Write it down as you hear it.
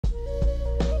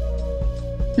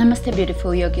Namaste,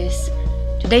 beautiful yogis.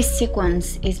 Today's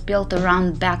sequence is built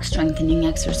around back strengthening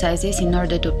exercises in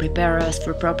order to prepare us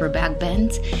for proper back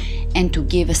bends and to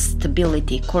give us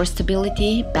stability, core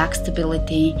stability, back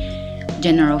stability,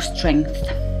 general strength.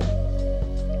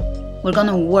 We're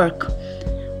gonna work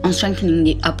on strengthening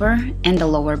the upper and the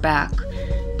lower back.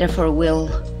 Therefore, we'll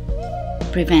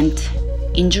prevent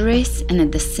injuries and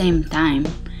at the same time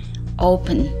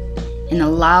open and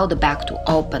allow the back to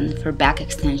open for back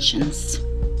extensions,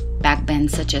 back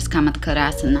bends such as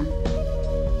Kamenova.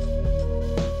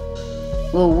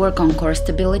 We'll work on core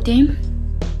stability,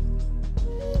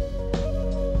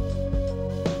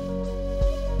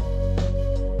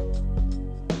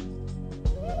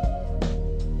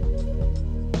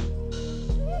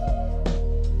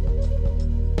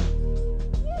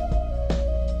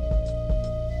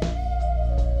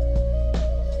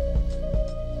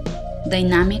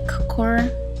 dynamic core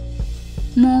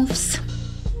moves,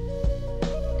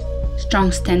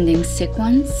 strong standing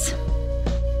sequence,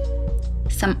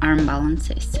 some arm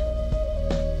balances.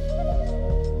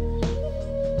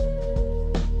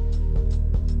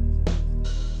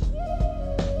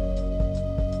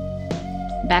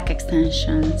 Back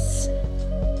extensions.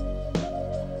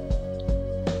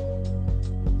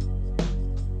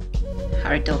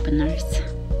 Heart openers.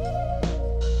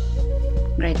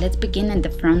 Great, let's begin at the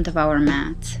front of our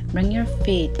mat. Bring your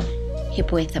feet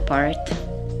hip width apart.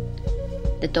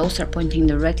 The toes are pointing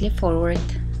directly forward,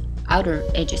 outer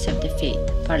edges of the feet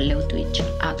parallel to each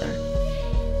other.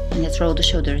 And let's roll the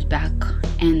shoulders back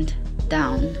and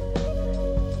down,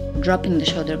 dropping the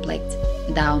shoulder blades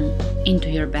down into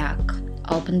your back.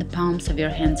 Open the palms of your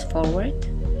hands forward,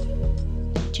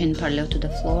 chin parallel to the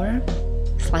floor,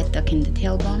 slight tuck in the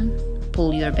tailbone,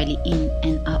 pull your belly in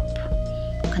and up,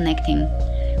 connecting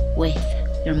with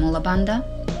your Mula Bandha,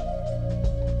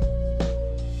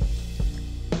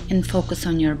 and focus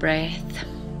on your breath.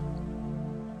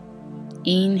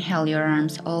 Inhale your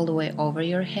arms all the way over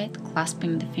your head,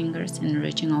 clasping the fingers and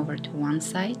reaching over to one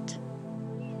side.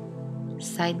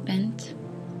 Side bend.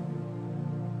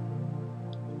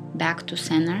 Back to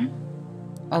center,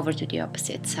 over to the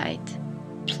opposite side,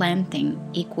 planting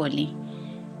equally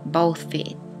both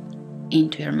feet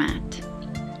into your mat.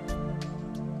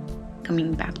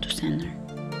 Coming back to center.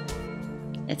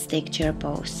 Let's take chair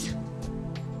pose.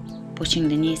 Pushing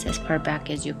the knees as far back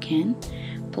as you can.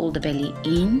 Pull the belly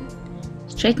in.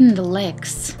 Straighten the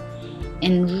legs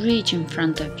and reach in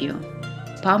front of you.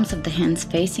 Palms of the hands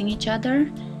facing each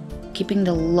other, keeping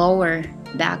the lower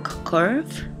back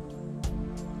curve.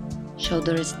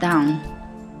 Shoulders down.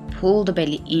 Pull the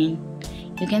belly in.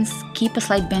 You can keep a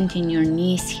slight bend in your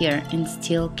knees here and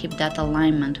still keep that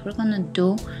alignment. We're gonna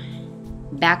do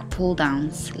back pull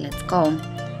downs. Let's go.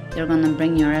 You're gonna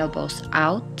bring your elbows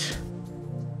out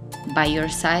by your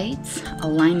sides,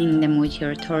 aligning them with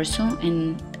your torso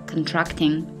and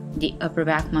contracting the upper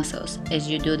back muscles as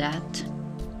you do that.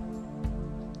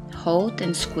 Hold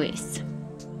and squeeze.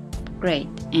 Great.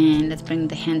 And let's bring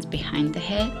the hands behind the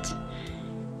head,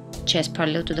 chest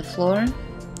parallel to the floor,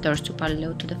 torso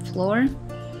parallel to the floor,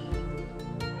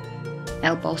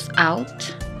 elbows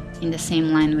out in the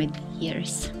same line with the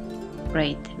ears.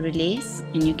 Great, release,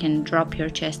 and you can drop your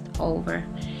chest over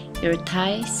your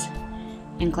thighs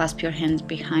and clasp your hands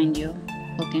behind you,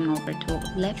 looking over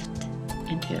to left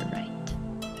and to your right.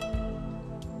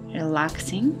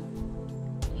 Relaxing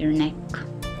your neck.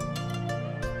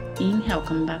 Inhale,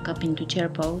 come back up into chair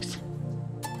pose.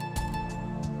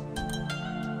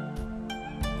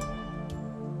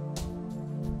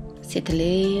 Sit a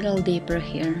little deeper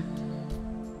here.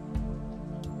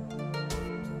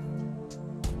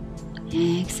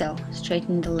 Exhale,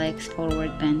 straighten the legs,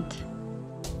 forward bend.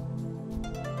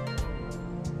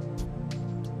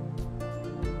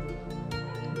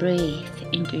 Breathe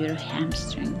into your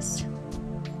hamstrings,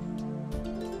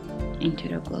 into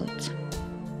your glutes.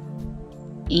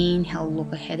 Inhale,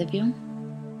 look ahead of you.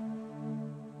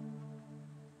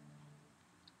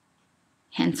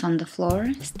 Hands on the floor,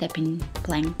 step in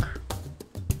plank.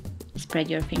 Spread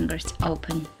your fingers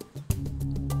open.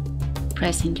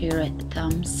 Press into your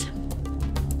thumbs.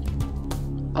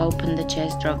 Open the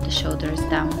chest, drop the shoulders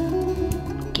down.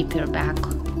 Keep your back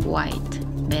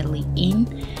wide, belly in.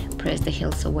 Press the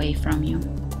heels away from you.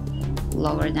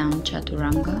 Lower down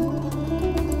Chaturanga.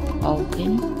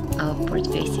 Open, upward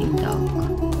facing dog.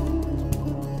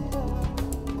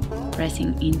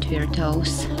 Pressing into your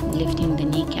toes, lifting the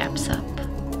kneecaps up.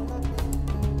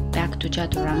 Back to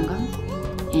Chaturanga.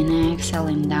 And exhale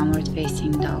in downward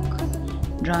facing dog.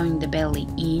 Drawing the belly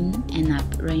in and up,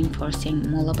 reinforcing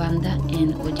Mula Bandha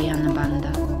and Uddiyana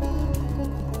Bandha.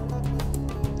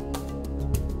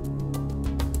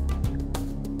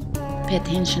 Pay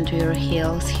attention to your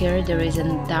heels. Here there is a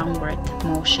downward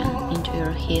motion into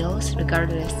your heels,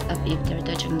 regardless of if they're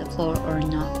touching the floor or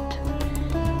not.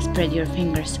 Spread your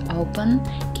fingers open.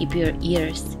 Keep your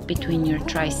ears between your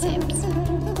triceps.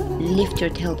 Lift your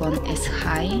tailbone as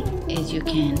high as you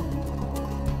can.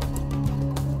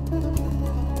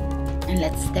 And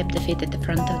let's step the feet at the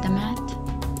front of the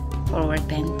mat. Forward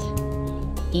bend.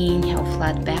 Inhale,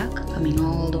 flat back, coming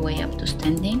all the way up to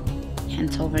standing.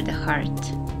 Hands over the heart.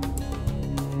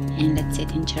 And let's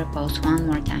sit in chair pose one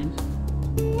more time.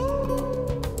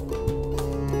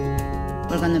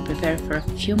 We're gonna prepare for a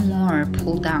few more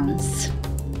pull downs.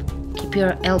 Keep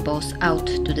your elbows out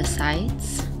to the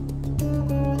sides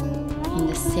in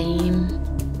the same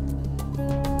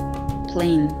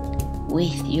plane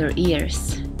with your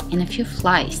ears. And a few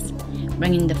flies,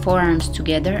 bringing the forearms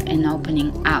together and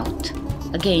opening out.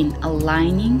 Again,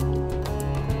 aligning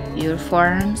your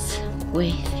forearms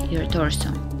with your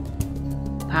torso.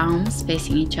 Palms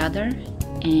facing each other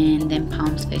and then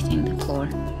palms facing the floor.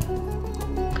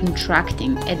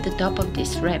 Contracting at the top of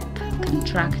this rep,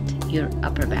 contract your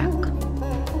upper back.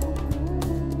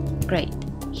 Great.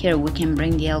 Here we can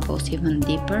bring the elbows even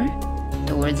deeper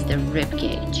towards the rib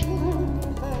cage.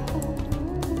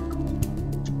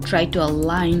 Try to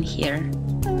align here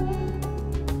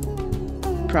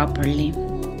properly.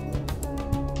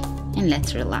 And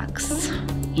let's relax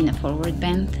in a forward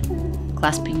bend,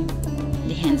 clasping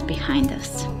the hands behind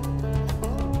us.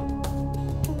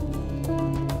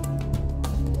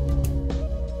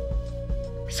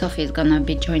 Sophie is gonna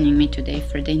be joining me today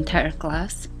for the entire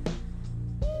class,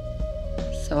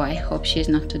 so I hope she's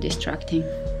not too distracting.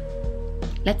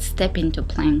 Let's step into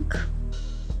plank.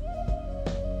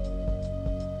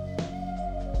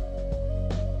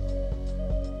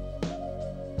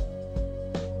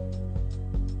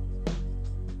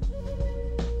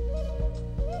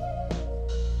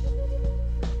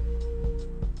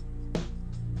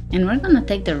 And we're gonna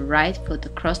take the right foot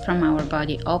across from our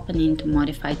body, open into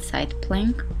modified side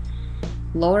plank,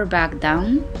 lower back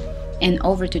down, and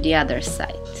over to the other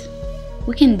side.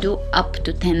 We can do up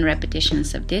to 10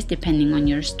 repetitions of this depending on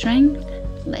your strength.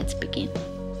 Let's begin.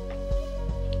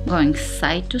 Going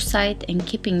side to side and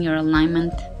keeping your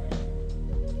alignment,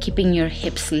 keeping your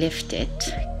hips lifted.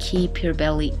 Keep your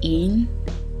belly in.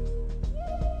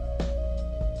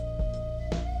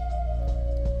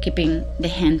 Keeping the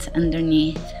hands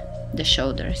underneath the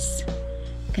shoulders.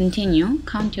 Continue,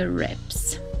 count your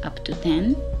reps up to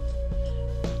 10,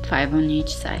 5 on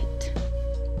each side.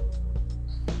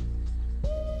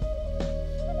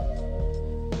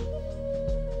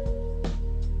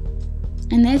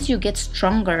 And as you get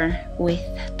stronger with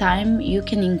time, you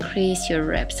can increase your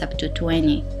reps up to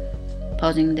 20,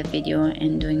 pausing the video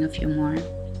and doing a few more.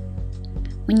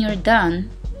 When you're done,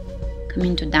 come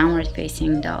into downward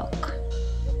facing dog.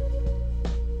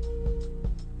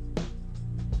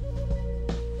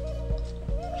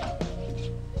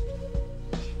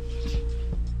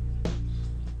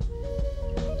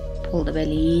 Pull the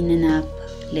belly in and up,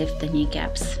 lift the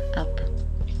kneecaps up.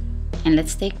 And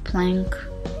let's take plank,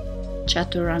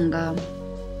 chaturanga,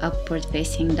 upward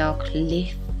facing dog,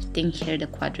 lifting here the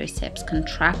quadriceps,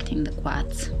 contracting the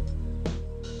quads.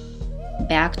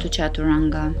 Back to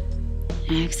chaturanga,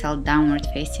 exhale, downward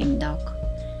facing dog,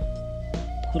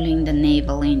 pulling the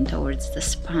navel in towards the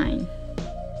spine.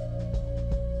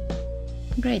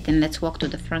 Great, and let's walk to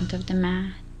the front of the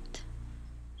mat.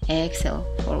 Exhale,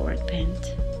 forward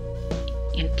bend.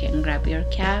 You can grab your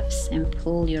calves and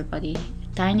pull your body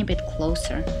a tiny bit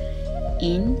closer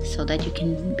in so that you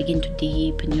can begin to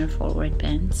deepen your forward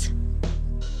bends.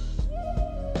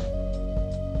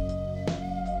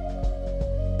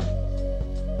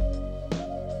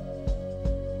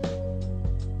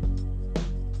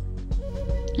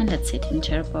 And let's sit in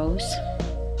chair pose.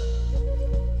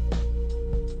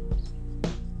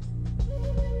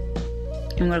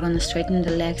 And we're going to straighten the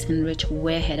legs and reach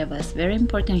way ahead of us. Very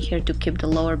important here to keep the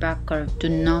lower back curved. Do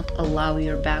not allow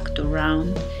your back to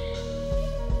round.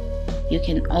 You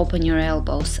can open your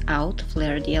elbows out,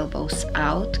 flare the elbows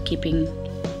out, keeping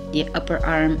the upper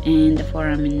arm and the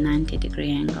forearm in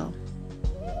 90-degree angle.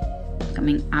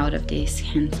 Coming out of this,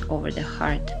 hands over the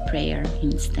heart, prayer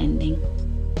in standing.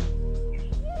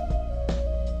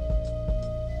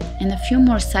 And a few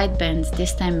more side bends.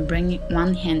 This time bring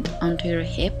one hand onto your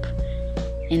hip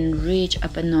and reach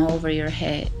up and over your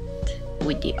head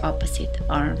with the opposite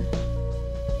arm.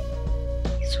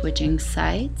 Switching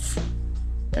sides,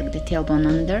 tuck the tailbone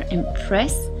under and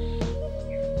press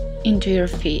into your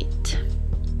feet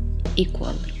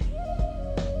equally.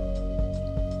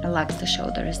 Relax the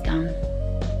shoulders down.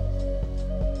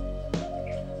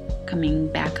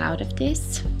 Coming back out of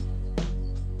this,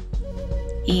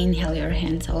 Inhale your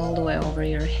hands all the way over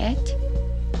your head,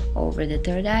 over the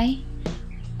third eye,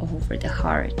 over the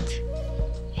heart.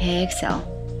 Exhale,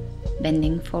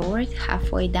 bending forward,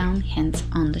 halfway down, hands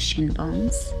on the shin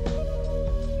bones.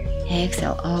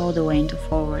 Exhale all the way into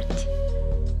forward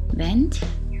bend.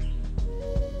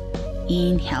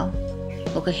 Inhale,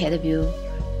 look ahead of you,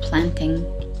 planting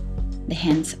the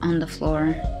hands on the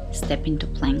floor, step into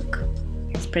plank.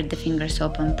 Spread the fingers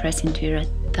open, press into your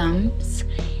thumbs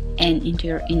and into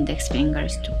your index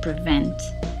fingers to prevent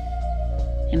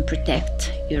and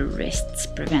protect your wrists,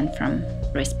 prevent from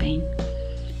wrist pain.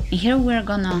 And here we're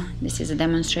gonna, this is a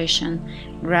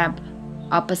demonstration, grab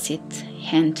opposite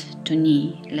hand to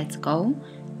knee. Let's go.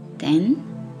 10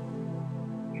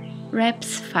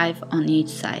 reps, 5 on each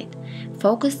side.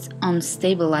 Focus on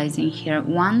stabilizing here.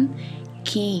 One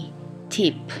key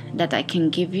tip that I can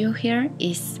give you here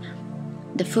is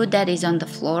the foot that is on the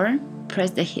floor,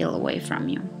 press the heel away from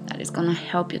you. That is gonna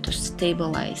help you to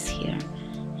stabilize here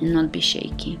and not be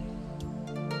shaky.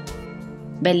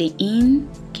 Belly in,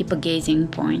 keep a gazing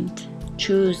point.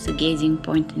 Choose a gazing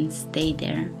point and stay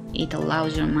there. It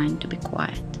allows your mind to be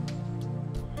quiet.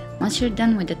 Once you're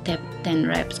done with the 10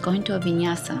 reps, go into a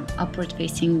vinyasa, upward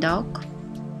facing dog,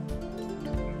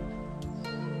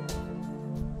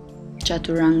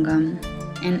 chaturanga,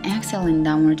 and exhale in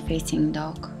downward facing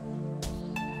dog.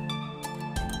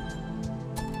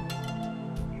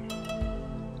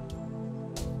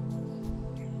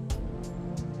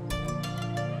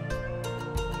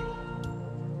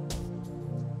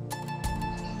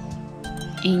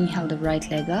 Inhale the right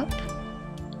leg up,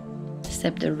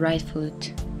 step the right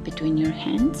foot between your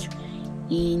hands.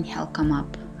 Inhale, come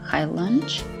up, high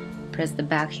lunge, press the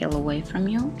back heel away from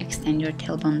you, extend your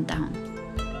tailbone down,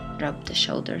 drop the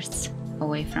shoulders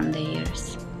away from the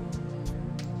ears.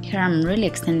 Here I'm really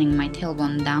extending my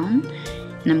tailbone down,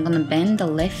 and I'm gonna bend the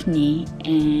left knee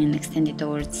and extend it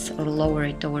towards, or lower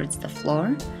it towards the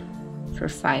floor for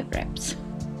 5 reps.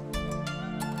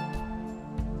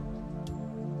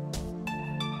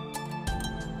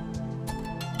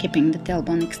 Keeping the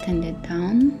tailbone extended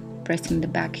down, pressing the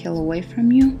back heel away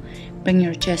from you, bring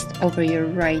your chest over your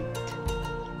right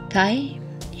thigh,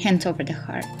 hands over the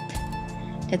heart.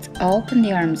 Let's open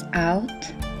the arms out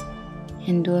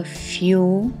and do a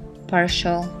few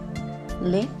partial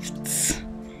lifts.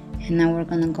 And now we're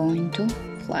gonna go into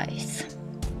plies.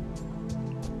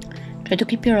 Try to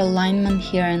keep your alignment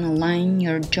here and align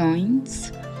your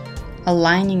joints,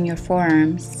 aligning your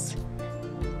forearms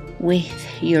with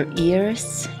your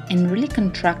ears and really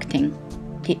contracting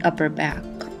the upper back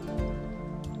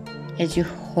as you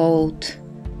hold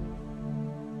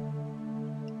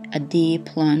a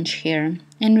deep lunge here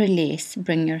and release.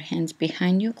 Bring your hands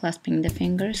behind you, clasping the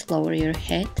fingers, lower your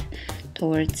head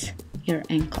towards your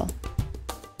ankle.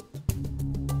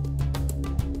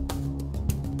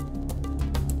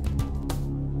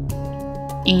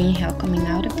 Inhale, coming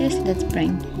out of this, let's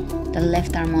bring the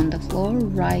left arm on the floor,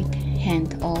 right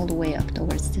hand all the way up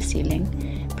towards the ceiling.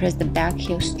 Press the back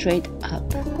heel straight up.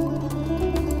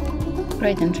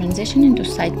 Great, and transition into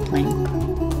side plank.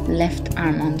 Left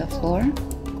arm on the floor,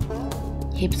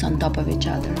 hips on top of each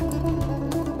other.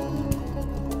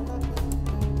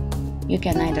 You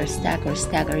can either stack or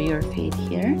stagger your feet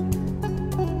here.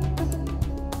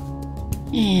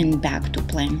 And back to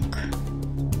plank.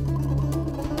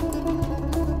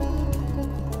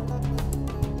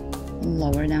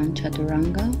 Lower down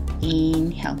chaturanga.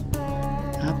 Inhale,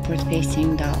 upward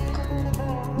facing dog.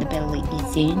 The belly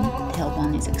is in,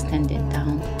 tailbone is extended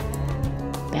down.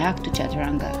 Back to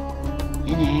chaturanga.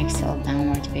 And exhale,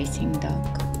 downward facing dog.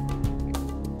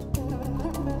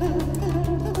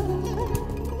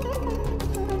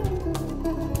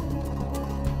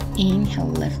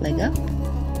 Inhale, left leg up.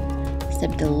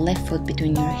 Step the left foot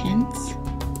between your hands.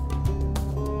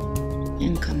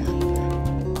 And come up.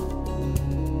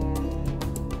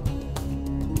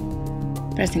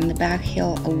 Pressing the back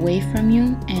heel away from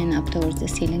you and up towards the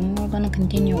ceiling. We're going to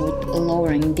continue with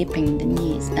lowering, dipping the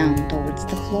knees down towards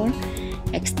the floor,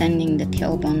 extending the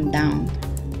tailbone down.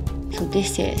 So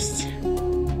this is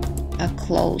a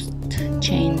closed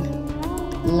chain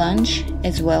lunge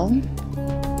as well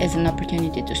as an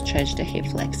opportunity to stretch the hip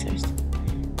flexors.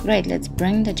 Great, let's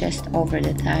bring the chest over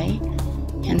the thigh,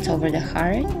 hands over the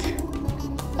heart,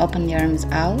 open the arms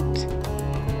out,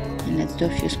 and let's do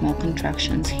a few small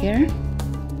contractions here.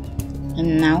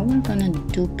 And now we're gonna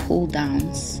do pull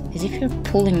downs, as if you're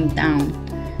pulling down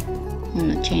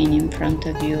on a chain in front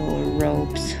of you, or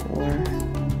ropes, or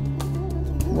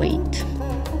weight.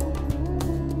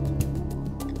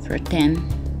 For 10,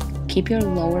 keep your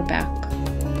lower back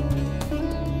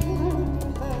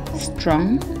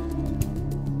strong,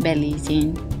 belly is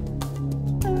in.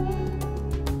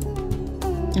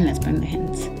 And let's bring the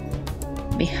hands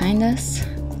behind us,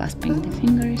 clasping the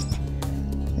fingers.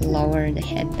 Lower the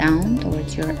head down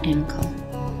towards your ankle.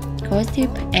 Go as deep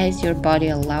as your body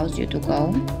allows you to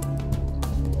go.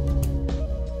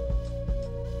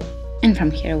 And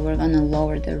from here we're gonna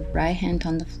lower the right hand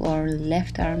on the floor,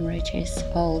 left arm reaches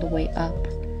all the way up.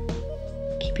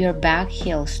 Keep your back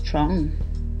heel strong.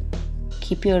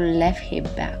 Keep your left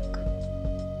hip back.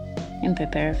 And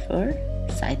prepare for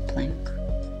side plank.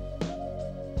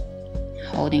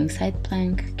 Holding side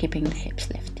plank, keeping the hips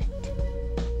lifted.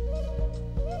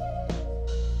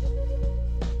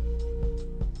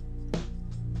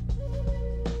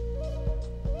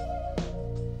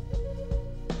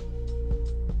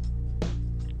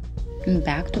 And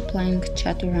back to plank,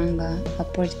 chaturanga,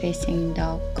 upward facing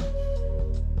dog.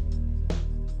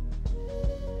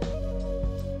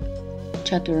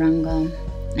 Chaturanga,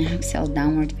 exhale,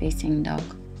 downward facing dog.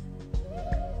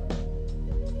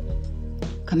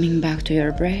 Coming back to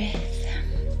your breath,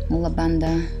 Mula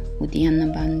Bandha,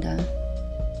 Uddiyana Bandha.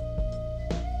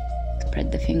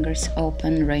 Spread the fingers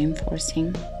open,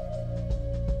 reinforcing.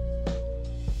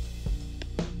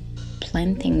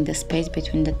 Planting the space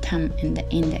between the thumb and the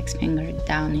index finger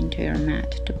down into your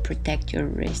mat to protect your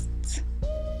wrists.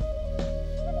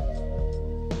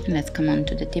 Let's come on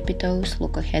to the tippy toes,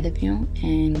 look ahead of you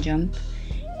and jump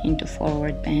into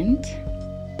forward bend.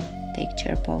 Take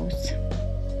chair pose.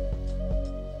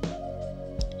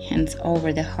 Hands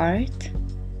over the heart.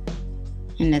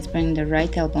 And let's bring the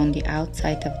right elbow on the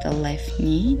outside of the left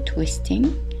knee,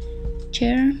 twisting.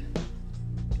 Chair.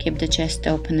 Keep the chest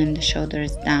open and the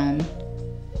shoulders down.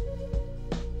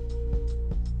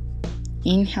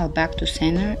 Inhale back to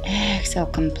center, exhale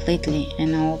completely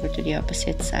and over to the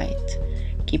opposite side.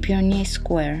 Keep your knees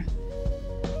square.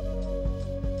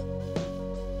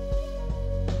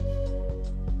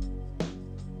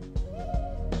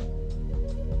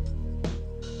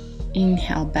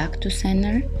 Inhale back to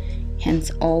center,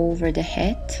 hands over the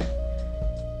head.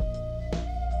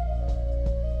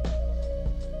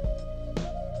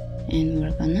 And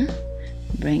we're gonna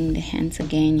bring the hands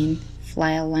again in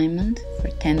fly alignment for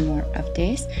 10 more of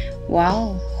this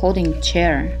while holding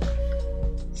chair.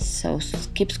 So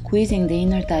keep squeezing the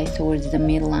inner thighs towards the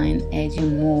midline as you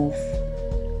move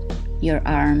your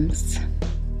arms,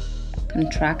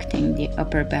 contracting the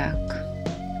upper back.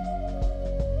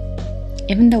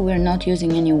 Even though we're not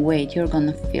using any weight, you're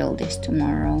gonna feel this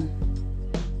tomorrow.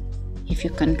 If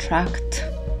you contract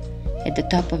at the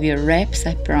top of your reps,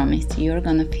 I promise you're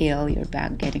gonna feel your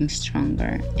back getting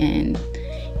stronger and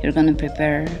you're gonna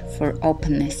prepare for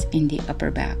openness in the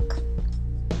upper back.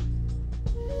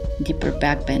 Deeper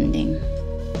back bending.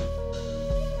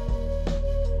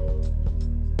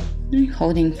 And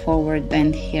holding forward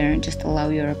bend here, just allow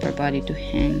your upper body to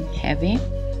hang heavy.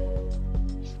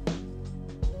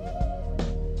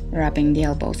 Wrapping the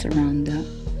elbows around the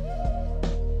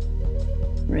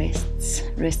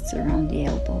wrists around the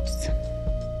elbows.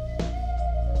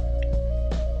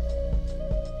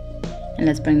 And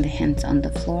let's bring the hands on the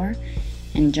floor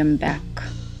and jump back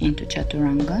into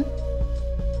chaturanga.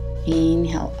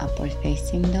 Inhale, upward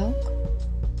facing dog.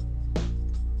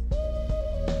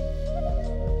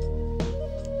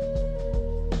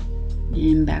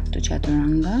 And back to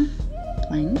chaturanga,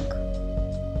 plank.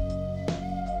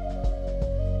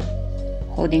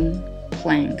 Holding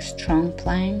plank, strong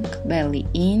plank, belly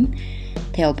in,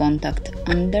 tailbone tucked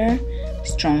under,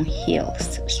 strong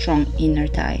heels, strong inner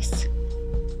thighs.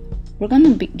 We're gonna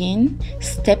begin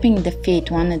stepping the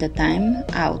feet one at a time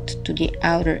out to the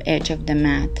outer edge of the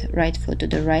mat. Right foot to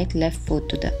the right, left foot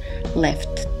to the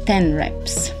left. 10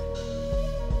 reps.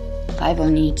 5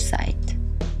 on each side.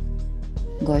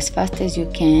 Go as fast as you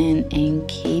can and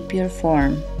keep your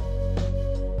form.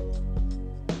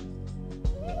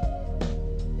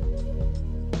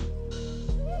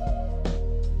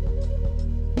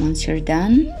 Once you're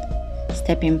done,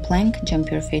 step in plank,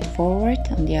 jump your feet forward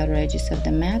on the outer edges of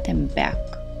the mat and back.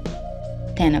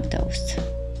 10 of those.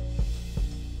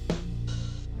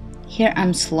 Here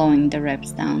I'm slowing the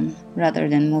reps down. Rather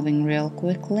than moving real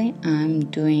quickly, I'm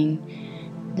doing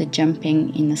the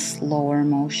jumping in a slower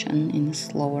motion, in a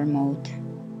slower mode.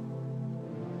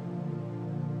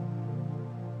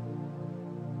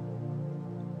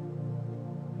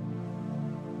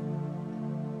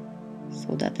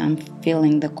 So that I'm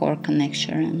feeling the core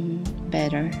connection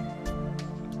better.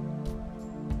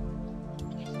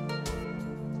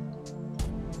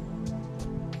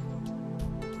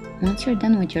 Once you're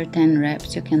done with your 10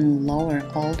 reps, you can lower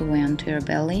all the way onto your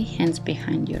belly, hands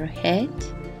behind your head.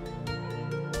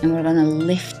 And we're gonna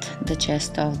lift the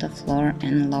chest off the floor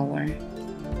and lower.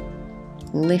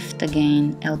 Lift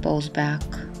again, elbows back,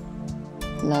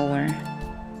 lower.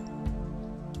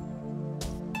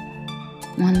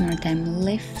 One more time,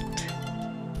 lift.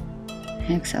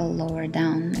 Exhale, lower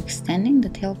down, extending the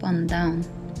tailbone down.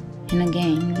 And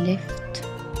again, lift,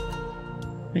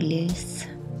 release,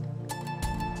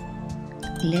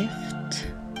 lift.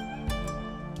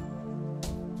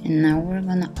 And now we're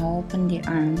gonna open the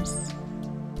arms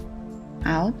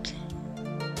out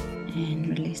and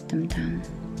release them down.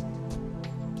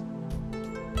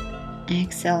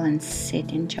 Exhale and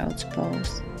sit in child's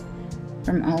pose.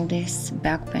 From all this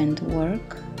back bend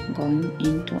work, going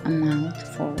into a mild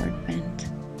forward bend.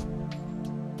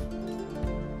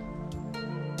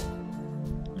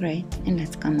 Great, and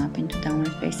let's come up into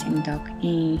downward facing dog.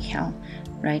 Inhale,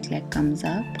 right leg comes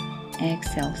up.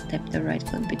 Exhale, step the right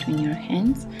foot between your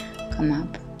hands. Come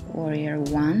up, warrior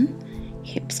one,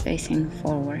 hips facing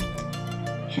forward,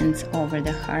 hands over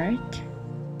the heart,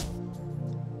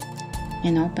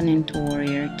 and open into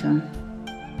warrior two.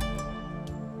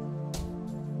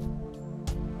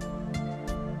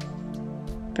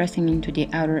 Pressing into the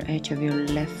outer edge of your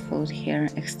left foot here,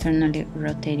 externally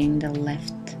rotating the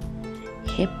left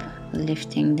hip,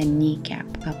 lifting the kneecap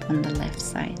up on the left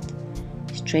side.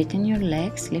 Straighten your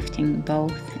legs, lifting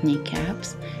both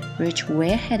kneecaps, reach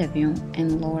way ahead of you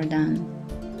and lower down.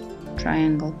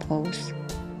 Triangle pose.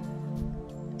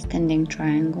 Standing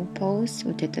triangle pose,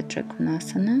 Uddita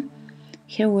Trikonasana.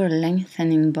 Here we're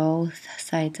lengthening both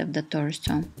sides of the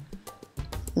torso,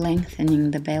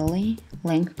 lengthening the belly,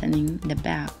 lengthening the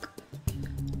back.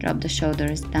 Drop the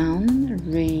shoulders down,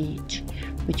 reach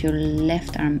with your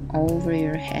left arm over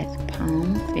your head,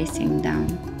 palm facing down.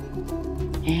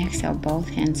 Exhale, both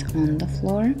hands on the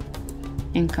floor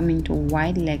and come into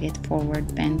wide-legged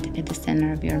forward bend at the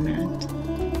center of your mat.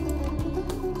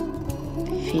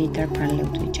 Feet are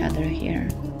parallel to each other here.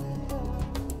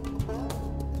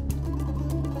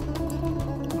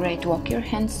 Great, walk your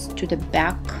hands to the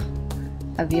back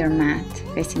of your mat,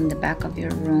 facing the back of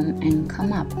your room, and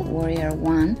come up, warrior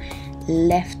one,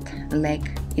 left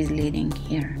leg is leading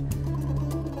here.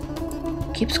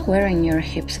 Keep squaring your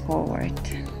hips forward.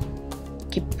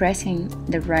 Keep pressing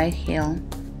the right heel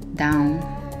down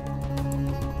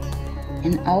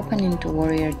and open into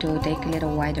warrior two. Take a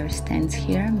little wider stance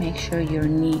here. Make sure your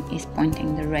knee is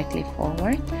pointing directly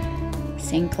forward.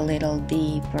 Sink a little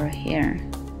deeper here,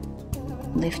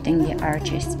 lifting the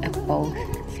arches of both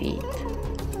feet.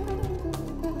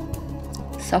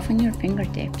 Soften your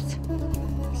fingertips,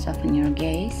 soften your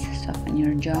gaze, soften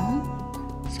your jaw,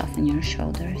 soften your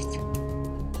shoulders.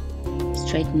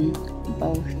 Straighten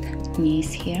both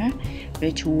knees here.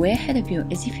 Reach way ahead of you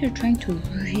as if you're trying to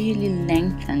really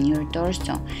lengthen your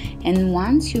torso. And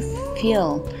once you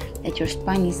feel that your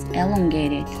spine is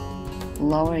elongated,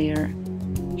 lower your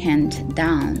hand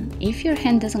down. If your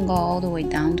hand doesn't go all the way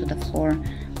down to the floor,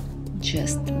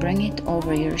 just bring it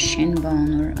over your shin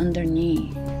bone or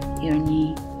underneath your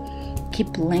knee.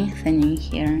 Keep lengthening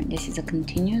here. This is a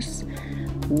continuous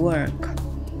work.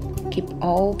 Keep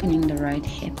opening the right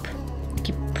hip.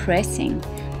 Keep pressing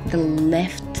the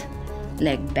left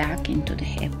leg back into the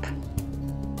hip.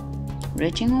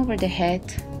 Reaching over the head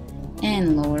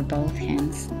and lower both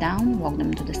hands down. Walk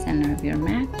them to the center of your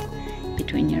mat,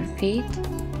 between your feet,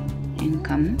 and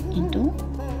come into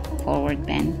forward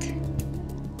bend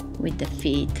with the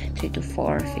feet 3 to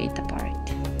 4 feet apart.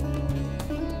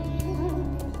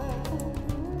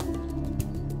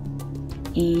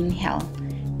 Inhale,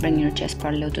 bring your chest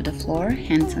parallel to the floor,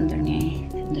 hands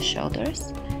underneath the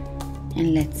shoulders,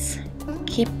 and let's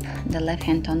keep the left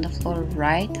hand on the floor.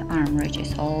 Right arm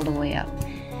reaches all the way up.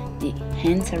 The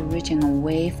hands are reaching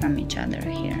away from each other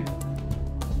here.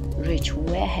 Reach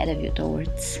way ahead of you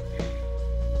towards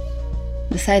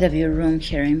the side of your room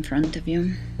here in front of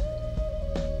you.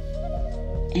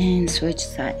 And switch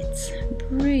sides,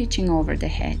 reaching over the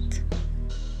head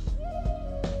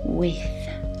with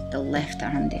the left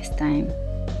arm this time,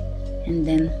 and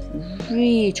then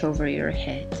reach over your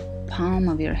head, palm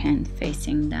of your hand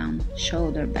facing down,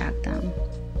 shoulder back down,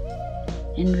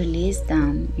 and release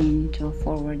down into a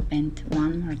forward bend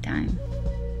one more time,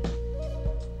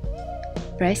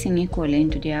 pressing equally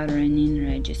into the outer and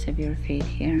inner edges of your feet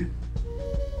here.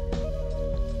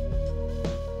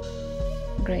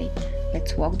 Great.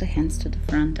 Let's walk the hands to the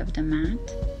front of the mat.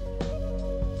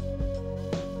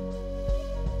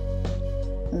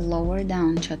 Lower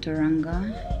down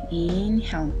chaturanga.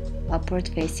 Inhale, upward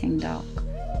facing dog.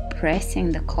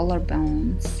 Pressing the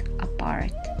collarbones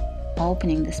apart,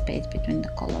 opening the space between the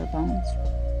collarbones.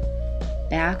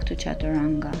 Back to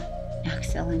chaturanga.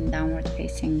 Exhale and downward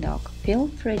facing dog. Feel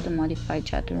free to modify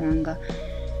chaturanga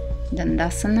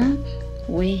Dandasana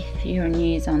with your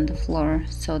knees on the floor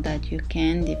so that you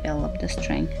can develop the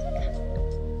strength.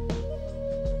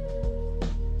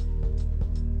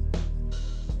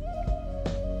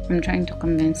 I'm trying to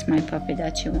convince my puppy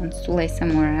that she wants to lay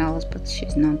somewhere else, but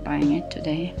she's not buying it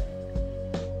today.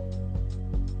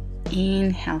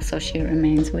 Inhale, so she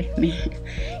remains with me.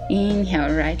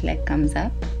 Inhale, right leg comes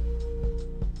up.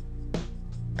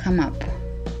 Come up.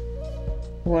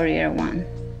 Warrior one.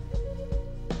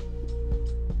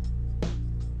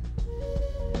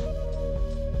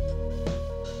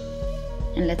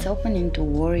 And let's open into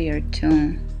warrior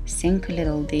two. Sink a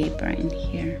little deeper in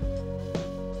here.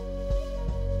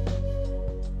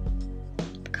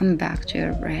 Come back to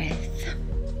your breath.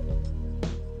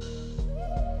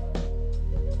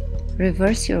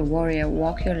 Reverse your warrior.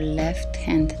 Walk your left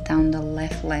hand down the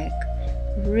left leg.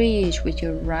 Reach with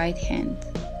your right hand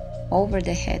over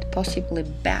the head, possibly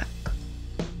back.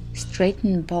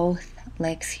 Straighten both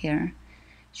legs here.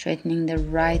 Straightening the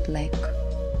right leg.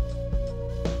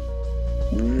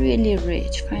 Really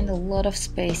reach. Find a lot of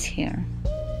space here.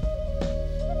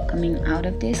 Coming out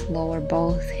of this, lower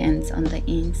both hands on the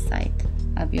inside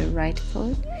of your right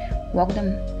foot. Walk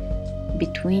them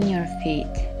between your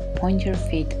feet. Point your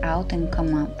feet out and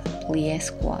come up. Plie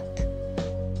squat.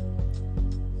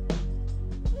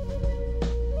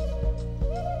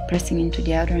 Pressing into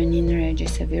the outer and inner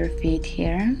edges of your feet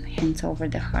here. Hands over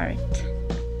the heart.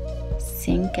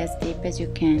 Sink as deep as you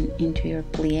can into your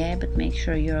plie, but make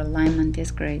sure your alignment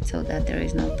is great so that there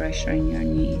is no pressure in your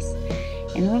knees.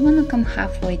 And we're gonna come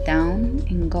halfway down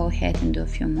and go ahead and do a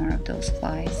few more of those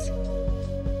flies.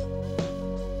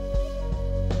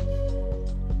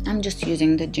 I'm just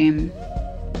using the gym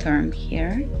term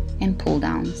here, and pull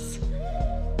downs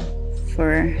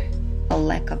for a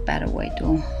lack of better way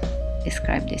to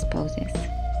describe these poses.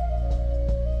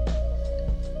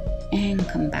 And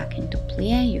come back into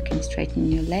plie. You can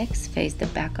straighten your legs, face the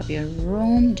back of your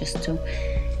room just to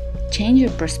change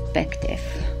your perspective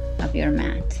of your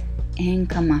mat. And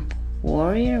come up.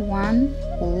 Warrior one,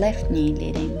 left knee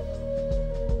leading.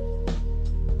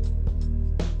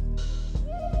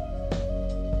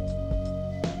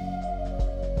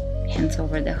 Hands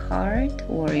over the heart,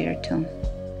 warrior two.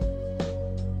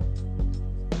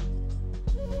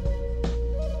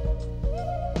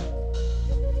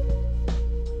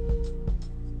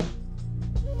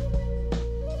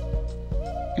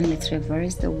 And let's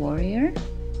reverse the warrior.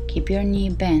 Keep your knee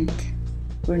bent.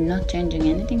 We're not changing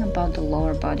anything about the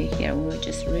lower body here. We're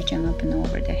just reaching up and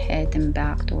over the head and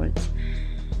back towards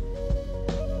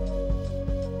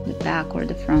the back or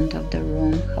the front of the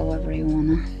room, however you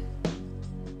wanna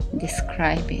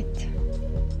describe it.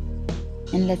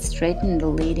 And let's straighten the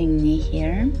leading knee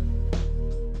here.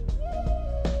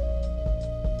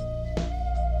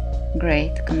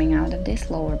 Great. Coming out of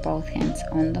this, lower both hands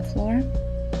on the floor.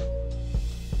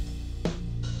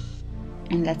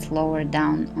 And let's lower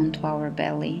down onto our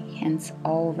belly, hands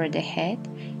over the head.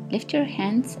 Lift your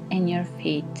hands and your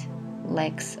feet,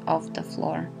 legs off the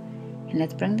floor. And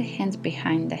let's bring the hands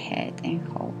behind the head and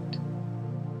hold.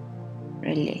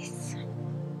 Release.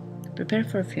 Prepare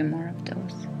for a few more of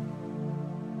those.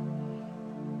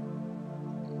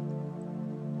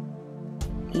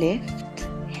 Lift.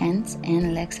 Hands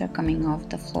and legs are coming off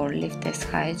the floor. Lift as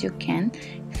high as you can.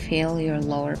 Feel your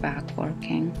lower back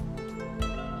working.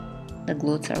 The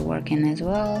glutes are working as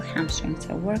well, hamstrings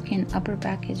are working, upper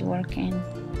back is working.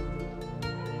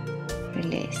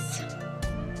 Release.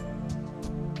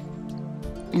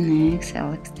 And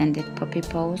exhale, extended puppy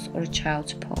pose or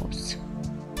child's pose.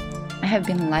 I have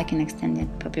been liking extended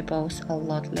puppy pose a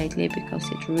lot lately because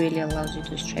it really allows you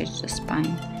to stretch the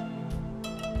spine.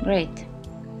 Great.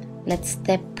 Let's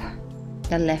step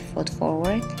the left foot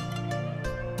forward.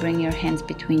 Bring your hands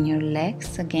between your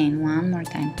legs. Again, one more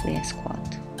time, plie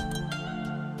squat.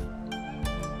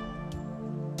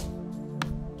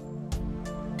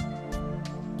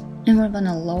 And we're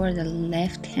gonna lower the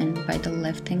left hand by the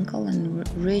left ankle and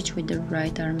reach with the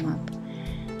right arm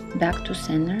up. Back to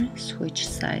center, switch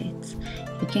sides.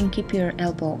 You can keep your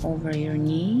elbow over your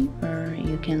knee or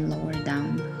you can lower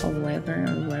down, however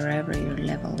or wherever your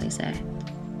level is at.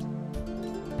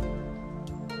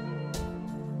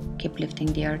 Keep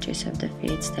lifting the arches of the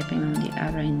feet, stepping on the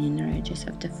outer and inner edges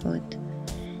of the foot.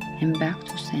 And back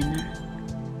to center.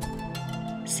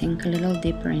 Sink a little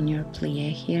deeper in your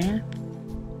plie here.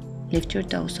 Lift your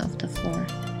toes off the floor.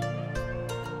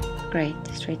 Great.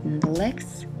 Straighten the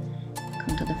legs.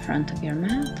 Come to the front of your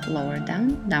mat. Lower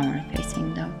down. Downward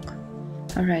facing dog.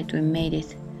 Alright, we made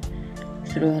it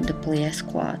through the plie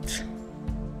squats.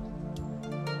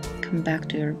 Come back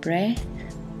to your breath.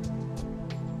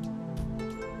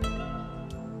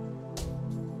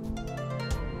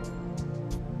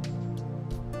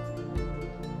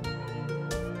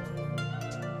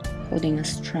 holding a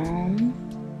strong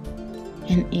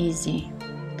and easy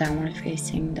downward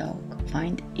facing dog.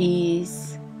 Find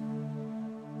ease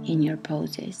in your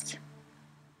poses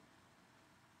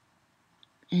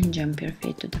and jump your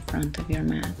feet to the front of your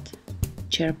mat.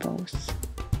 Chair pose.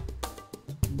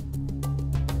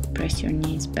 Press your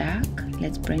knees back.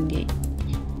 Let's bring the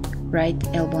right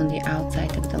elbow on the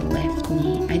outside of the left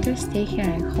knee. Either stay here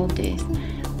and hold this,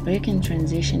 or you can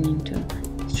transition into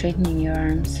straightening your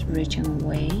arms, reaching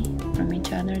away from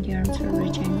each other. The arms are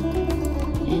reaching,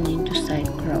 and into side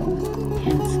crow.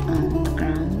 Hands on the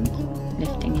ground,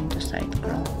 lifting into side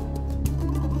crow.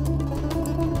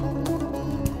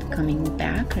 Coming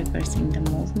back, reversing the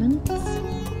movements.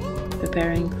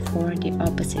 Preparing for the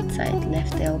opposite side.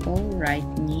 Left elbow, right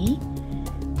knee.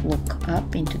 Look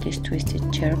up into this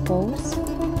twisted chair pose.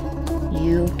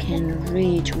 You can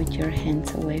reach with your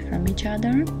hands away from each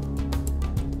other,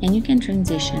 and you can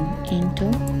transition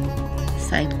into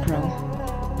side crow.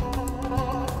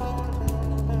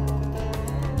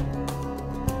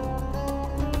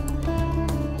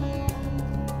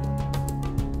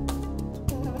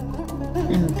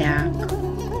 And back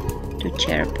to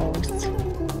chair pose.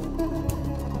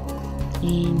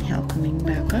 Inhale, coming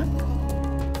back up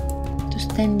to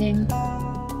standing.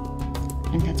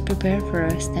 And let's prepare for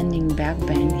a standing back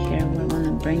bend. Here we're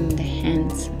gonna bring the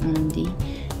hands on the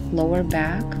lower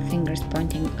back, fingers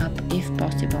pointing up if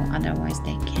possible, otherwise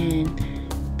they can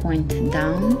point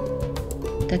down.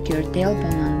 Tuck your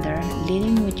tailbone under,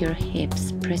 leading with your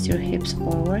hips. Press your hips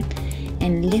forward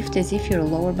and lift as if your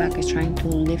lower back is trying to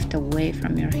lift away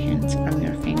from your hands, from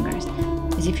your fingers,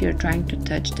 as if you're trying to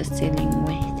touch the ceiling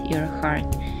with your heart,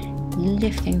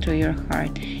 lifting through your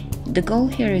heart. The goal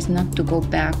here is not to go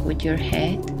back with your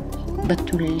head, but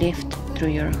to lift through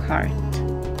your heart.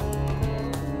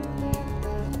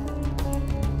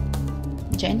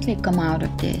 Gently come out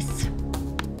of this.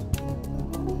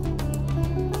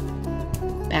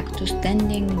 Back to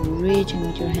standing, reaching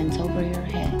with your hands over your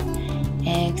head.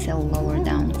 Exhale, lower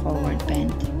down, forward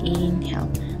bend. Inhale,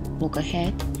 look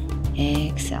ahead.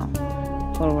 Exhale,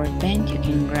 forward bend. You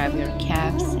can grab your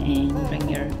calves and bring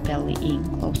your belly in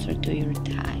closer to your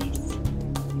thighs.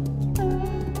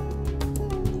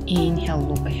 Inhale,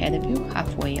 look ahead of you,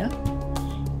 halfway up.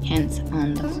 Hands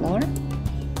on the floor.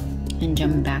 And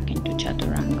jump back into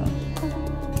Chaturanga.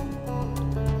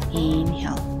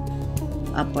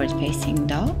 Inhale, upward facing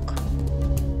dog.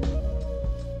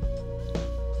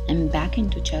 And back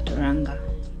into Chaturanga.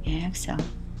 Exhale.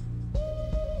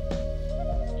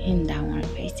 In downward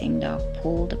facing dog,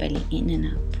 pull the belly in and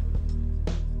up.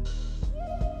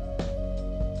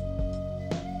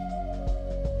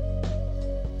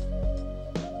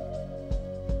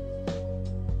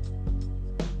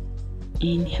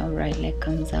 Inhale, right leg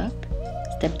comes up.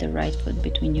 Step the right foot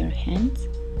between your hands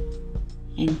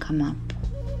and come up.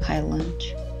 High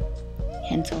lunge.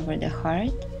 Hands over the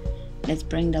heart. Let's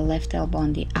bring the left elbow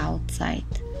on the outside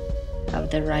of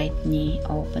the right knee.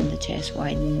 Open the chest,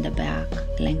 widen the back,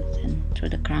 lengthen through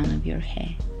the crown of your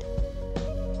head.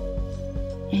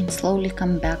 And slowly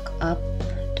come back up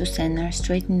to center.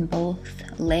 Straighten both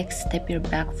legs. Step your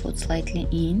back foot slightly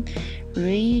in.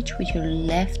 Reach with your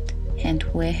left hand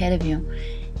way ahead of you.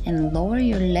 And lower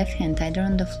your left hand either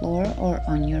on the floor or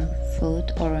on your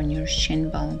foot or on your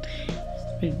shin bone.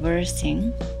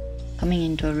 Reversing, coming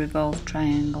into a revolved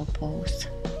triangle pose.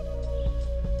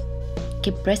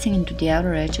 Keep pressing into the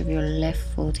outer edge of your left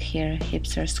foot here.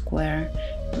 Hips are square.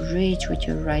 Reach with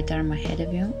your right arm ahead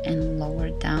of you and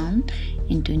lower down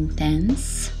into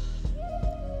intense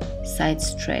side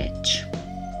stretch.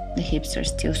 The hips are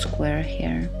still square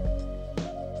here.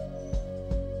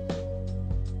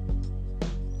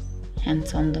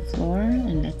 Hands on the floor,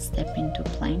 and let's step into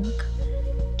plank.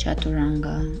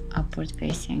 Chaturanga, upward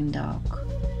facing dog.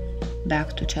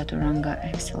 Back to Chaturanga,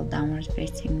 exhale, downward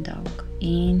facing dog.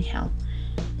 Inhale,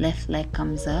 left leg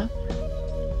comes up.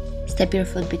 Step your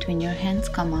foot between your hands,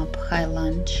 come up, high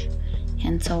lunge.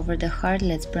 Hands over the heart,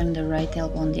 let's bring the right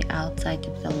elbow on the outside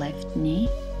of the left knee.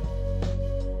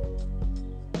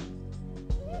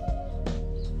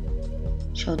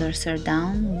 Shoulders are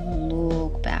down,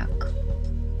 look back.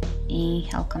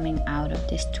 Inhale, coming out of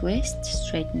this twist,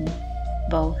 straighten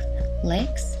both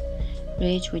legs.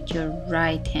 Reach with your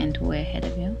right hand way ahead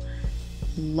of you.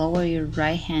 Lower your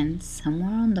right hand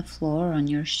somewhere on the floor on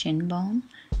your shin bone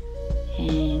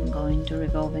and go into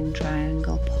revolving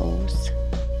triangle pose.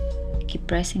 Keep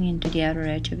pressing into the outer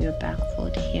edge of your back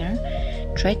foot here.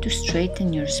 Try to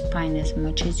straighten your spine as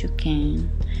much as you can,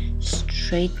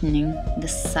 straightening the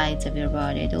sides of your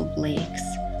body, the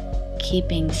obliques,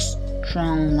 keeping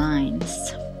strong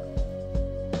lines.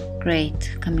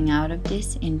 Great. Coming out of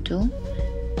this into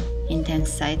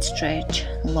Intense side stretch,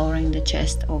 lowering the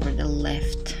chest over the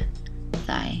left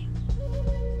thigh.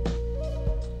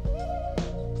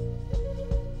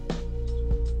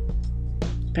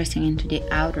 Pressing into the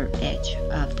outer edge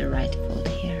of the right foot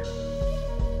here.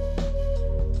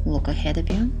 Look ahead of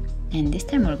you, and this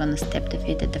time we're gonna step the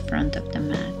feet at the front of the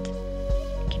mat.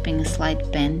 Keeping a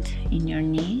slight bend in your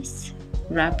knees,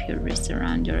 wrap your wrists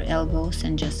around your elbows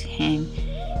and just hang.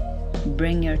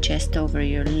 Bring your chest over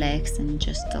your legs and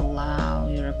just allow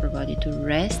your upper body to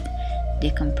rest,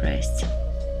 decompress.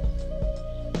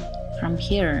 From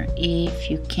here, if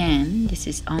you can, this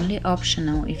is only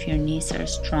optional if your knees are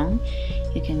strong,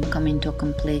 you can come into a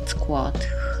complete squat,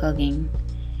 hugging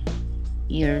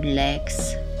your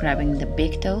legs, grabbing the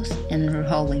big toes and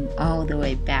rolling all the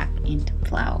way back into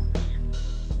plow.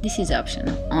 This is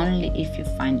optional only if you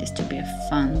find this to be a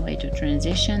fun way to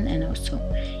transition, and also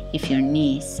if your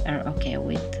knees are okay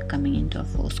with coming into a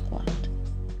full squat.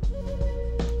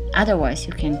 Otherwise,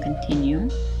 you can continue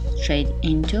straight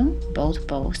into both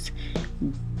poses.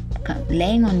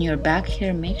 Laying on your back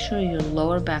here, make sure your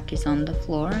lower back is on the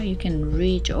floor. You can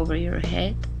reach over your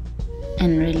head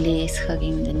and release,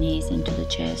 hugging the knees into the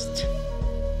chest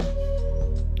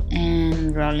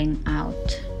and rolling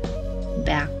out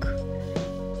back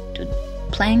to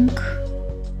plank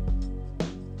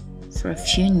for a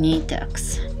few knee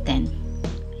tucks. Then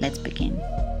let's begin.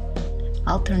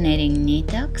 Alternating knee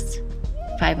tucks,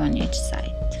 5 on each side.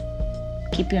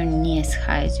 Keep your knee as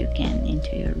high as you can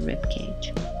into your rib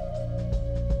cage.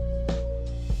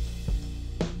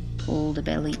 Pull the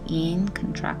belly in,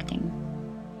 contracting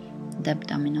the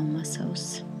abdominal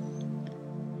muscles.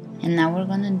 And now we're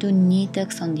gonna do knee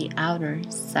tucks on the outer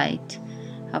side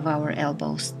of our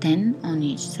elbows, 10 on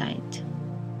each side.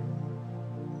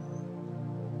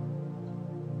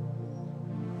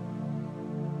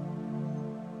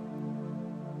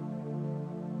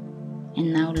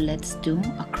 And now let's do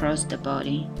across the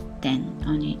body, 10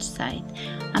 on each side.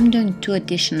 I'm doing 2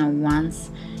 additional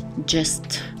ones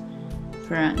just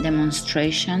for a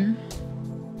demonstration,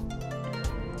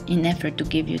 in effort to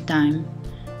give you time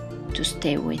to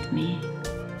stay with me.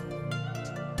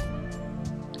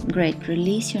 Great,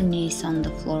 release your knees on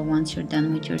the floor once you're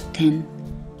done with your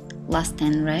last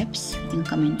 10 reps and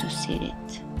come into seated,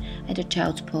 either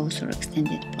child's pose or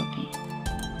extended puppy.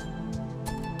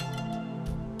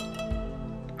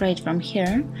 Great, from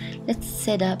here, let's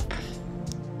set up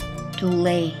to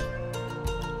lay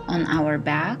on our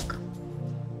back.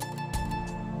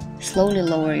 Slowly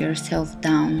lower yourself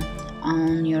down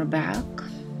on your back.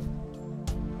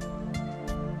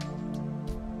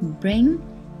 Bring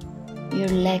your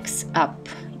legs up.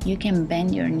 You can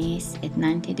bend your knees at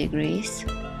 90 degrees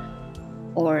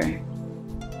or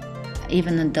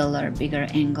even a duller, bigger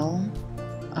angle,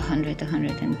 100 to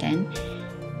 110.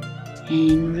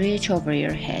 And reach over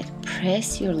your head.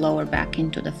 Press your lower back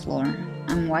into the floor.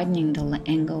 I'm widening the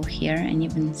angle here and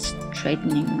even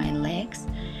straightening my legs,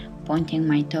 pointing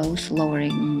my toes,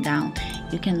 lowering down.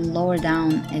 You can lower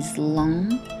down as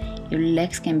long. Your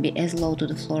legs can be as low to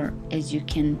the floor as you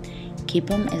can keep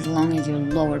them, as long as your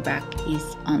lower back is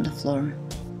on the floor.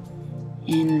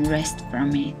 And rest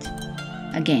from it.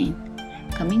 Again,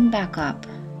 coming back up,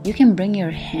 you can bring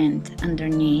your hand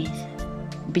underneath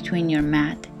between your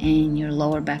mat and your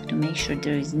lower back to make sure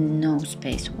there is no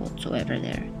space whatsoever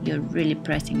there. You're really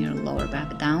pressing your lower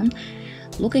back down.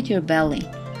 Look at your belly.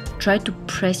 Try to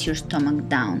press your stomach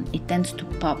down. It tends to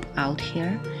pop out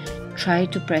here. Try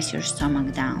to press your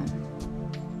stomach down.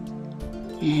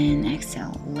 And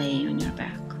exhale, lay on your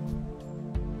back.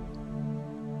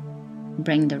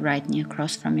 Bring the right knee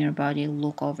across from your body.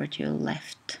 Look over to your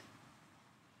left.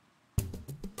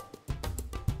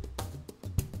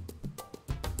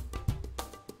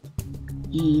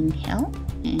 Inhale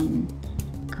and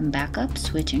come back up,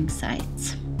 switching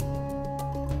sides.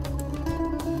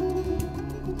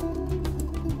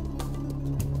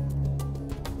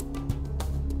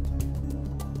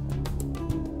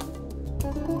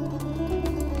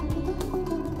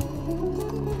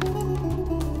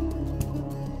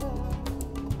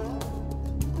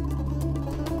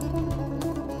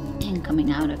 And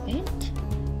coming out of it,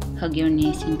 hug your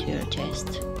knees into your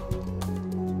chest.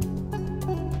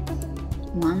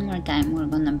 One more time, we're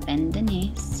gonna bend the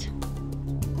knees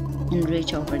and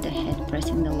reach over the head,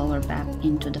 pressing the lower back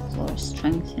into the floor,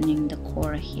 strengthening the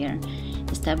core here,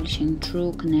 establishing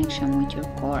true connection with your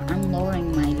core. I'm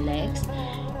lowering my legs,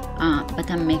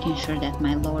 but I'm making sure that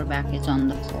my lower back is on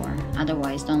the floor.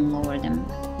 Otherwise, don't lower them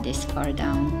this far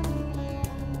down.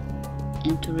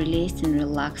 And to release and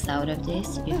relax out of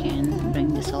this, you can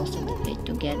bring the soles of the feet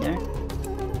together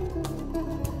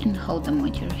and hold them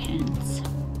with your hands.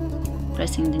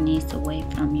 pressing the knees away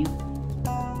from you.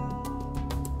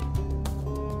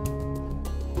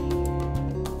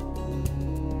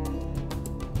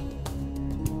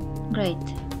 Great.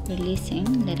 Releasing,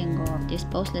 letting go of this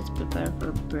pose. Let's prepare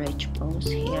for bridge pose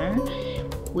here.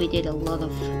 We did a lot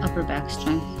of upper back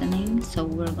strengthening, so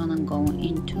we're gonna go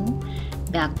into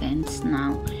back bends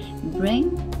now.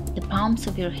 Bring the palms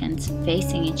of your hands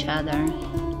facing each other,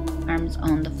 arms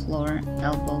on the floor,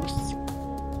 elbows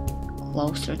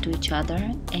closer to each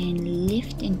other, and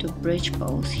lift into bridge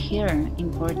pose. Here,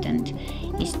 important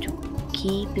is to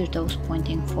keep your toes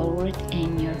pointing forward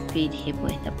and your feet hip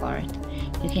width apart.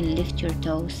 You can lift your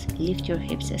toes, lift your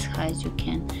hips as high as you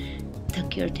can,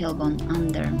 tuck your tailbone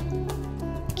under,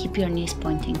 keep your knees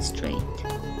pointing straight,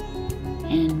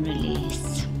 and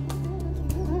release.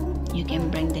 You can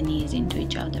bring the knees into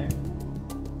each other.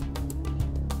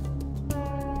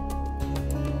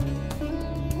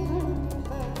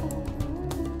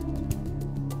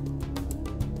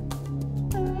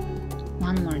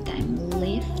 One more time,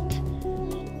 lift.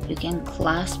 You can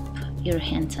clasp your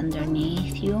hands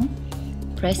underneath you,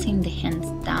 pressing the hands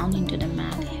down into the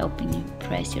mat, helping you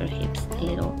press your hips a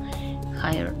little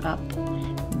higher up,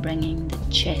 bringing the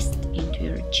chest into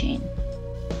your chin,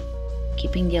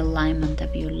 keeping the alignment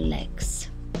of your legs.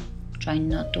 Try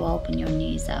not to open your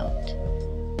knees out.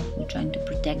 We're trying to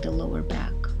protect the lower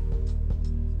back.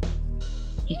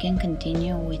 You can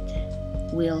continue with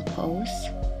wheel pose,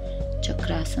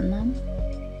 Chakrasana.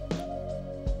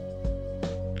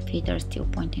 Feet are still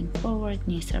pointing forward,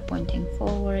 knees are pointing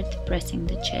forward, pressing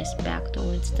the chest back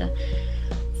towards the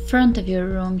front of your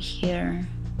room here,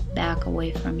 back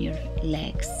away from your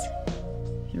legs.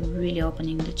 You're really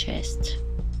opening the chest.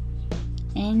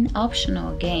 And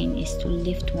optional again is to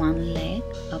lift one leg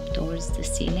up towards the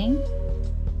ceiling,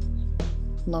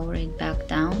 lower it back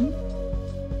down,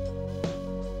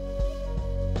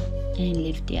 and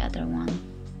lift the other one.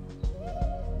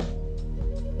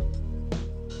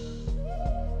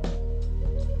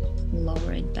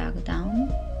 Lower it back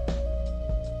down,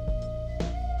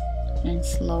 and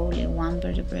slowly, one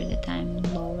vertebra at a time,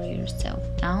 lower yourself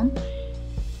down,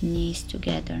 knees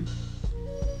together.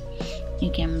 You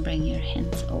can bring your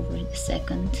hands over the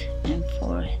second and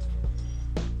fourth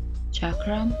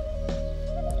chakra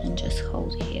and just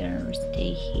hold here, or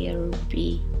stay here, or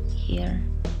be here.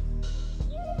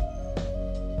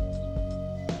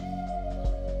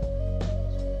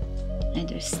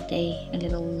 Either stay a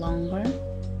little longer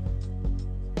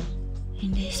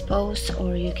in this pose,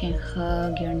 or you can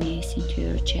hug your knees into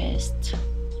your chest.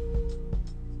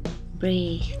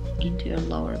 Breathe into your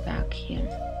lower back here.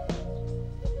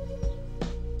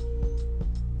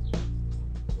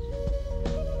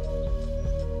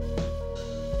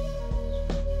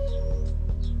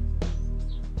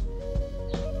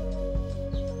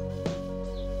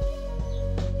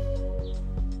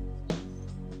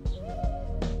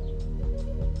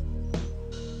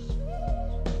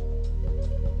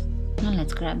 Now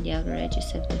let's grab the outer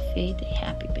edges of the feet, a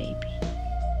happy baby.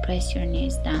 Press your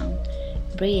knees down.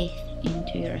 Breathe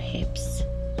into your hips.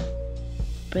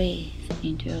 Breathe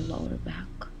into your lower back.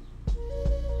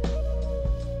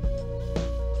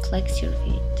 Flex your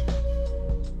feet.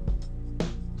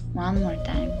 One more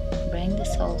time. Bring the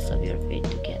soles of your feet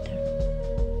together.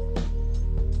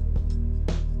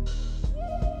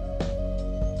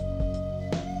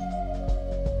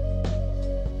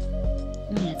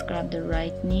 And let's grab the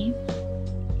right knee.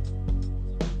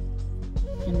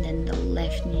 And then the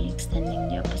left knee, extending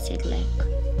the opposite leg.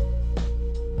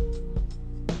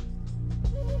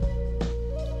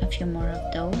 A few more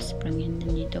of those, bringing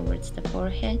the knee towards the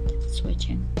forehead,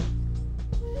 switching.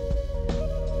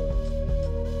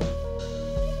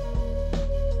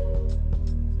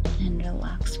 And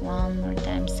relax one more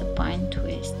time, supine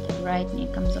twist. The right knee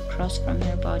comes across from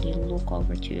your body, look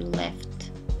over to your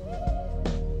left.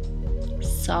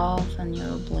 Soften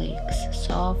your obliques,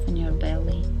 soften your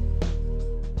belly.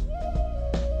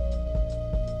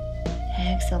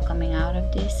 Exhale, coming out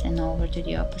of this and over to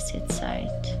the opposite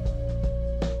side.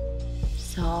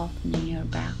 Softening your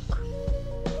back.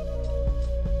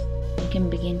 You can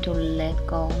begin to let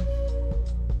go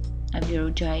of your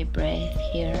Ujjayi breath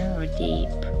here, or deep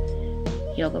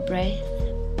yoga breath.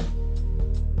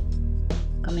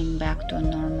 Coming back to a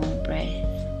normal breath.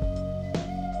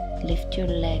 Lift your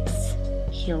legs,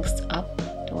 heels up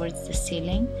towards the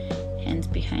ceiling, hands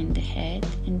behind the head,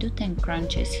 and do 10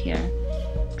 crunches here.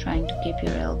 Trying to keep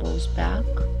your elbows back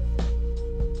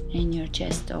and your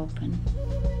chest open.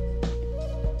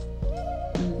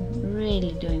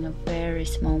 Really doing a very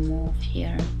small move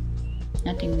here.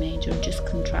 Nothing major, just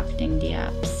contracting the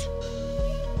abs.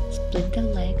 Split the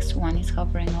legs, one is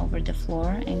hovering over the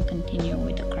floor, and continue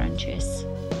with the crunches.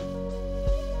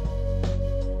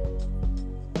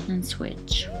 And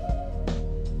switch.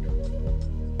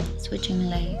 Switching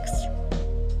legs.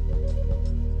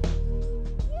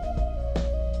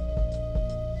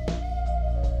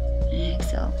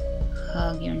 Exhale,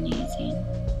 hug your knees in.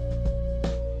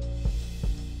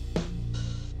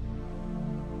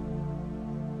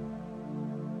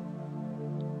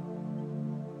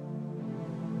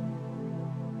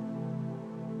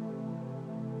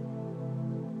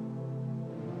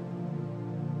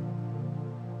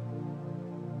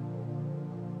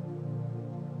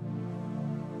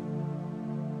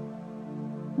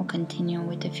 We'll continue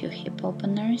with a few hip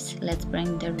openers. Let's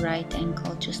bring the right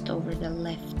ankle just over the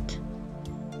left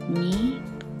knee,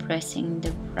 pressing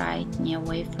the right knee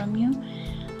away from you.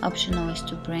 Optional is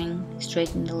to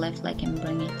straighten the left leg and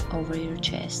bring it over your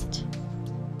chest.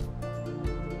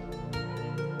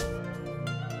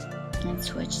 And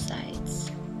switch sides.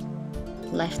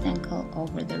 Left ankle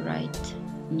over the right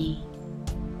knee.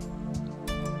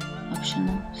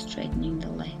 Optional, straightening the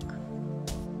leg.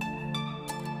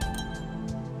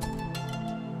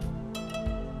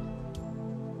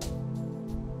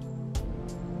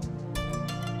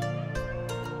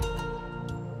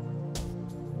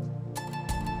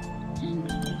 And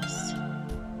release.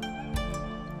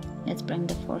 Let's bring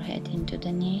the forehead into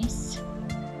the knees.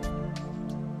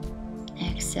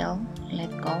 Exhale,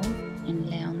 let go, and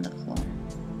lay on the floor.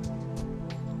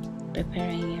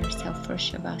 Preparing yourself for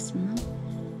Shavasana,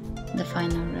 the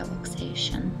final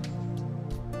relaxation.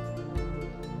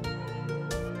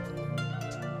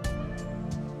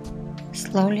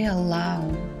 Slowly allow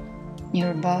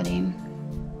your body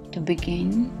to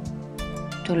begin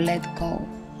to let go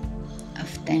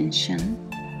of tension.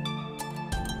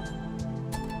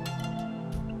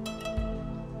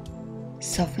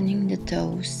 Softening the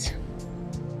toes,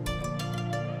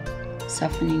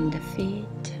 softening the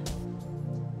feet,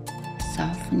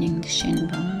 softening the shin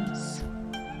bones,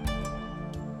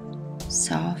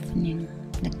 softening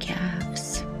the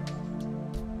calves,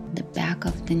 the back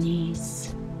of the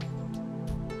knees,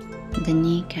 the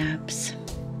kneecaps,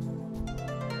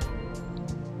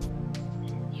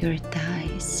 your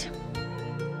thighs,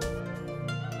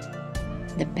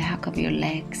 the back of your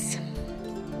legs,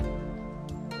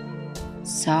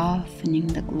 softening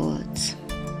the glutes,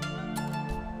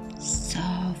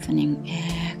 softening,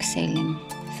 exhaling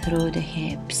through the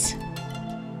hips,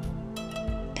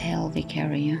 pelvic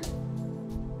area,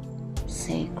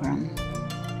 sacrum,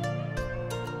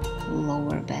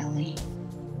 lower belly,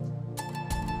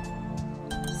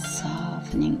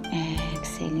 softening,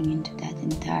 exhaling into that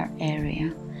entire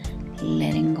area,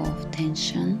 letting go of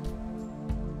tension.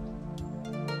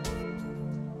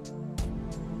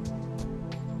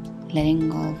 Letting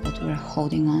go of what we're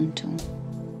holding on to.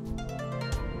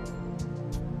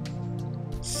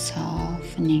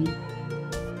 Softening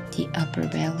the upper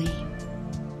belly.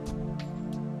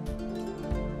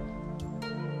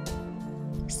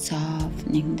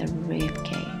 Softening the rib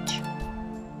cage.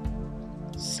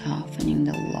 Softening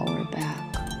the lower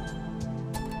back.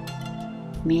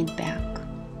 Mid back.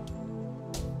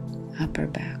 Upper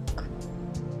back.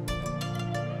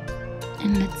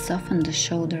 And let's soften the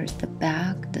shoulders, the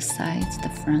back, the sides, the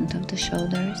front of the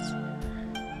shoulders.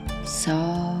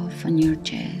 Soften your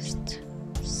chest,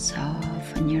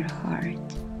 soften your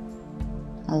heart,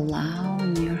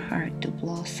 allowing your heart to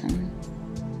blossom,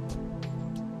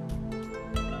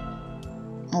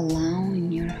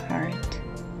 allowing your heart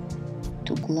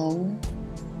to glow,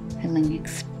 feeling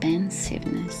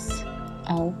expansiveness,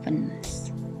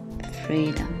 openness,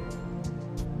 freedom.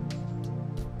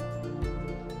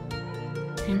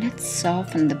 And let's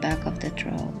soften the back of the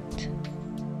throat.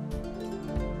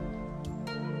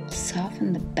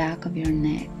 Soften the back of your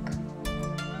neck,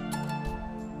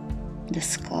 the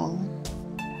skull,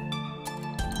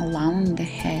 allowing the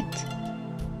head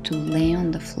to lay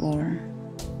on the floor,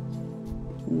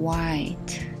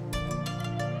 white.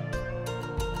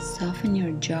 Soften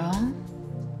your jaw,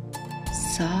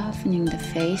 softening the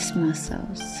face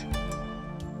muscles,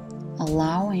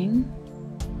 allowing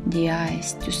the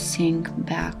eyes to sink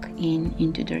back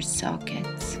into their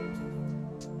sockets,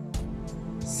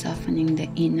 softening the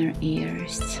inner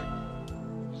ears,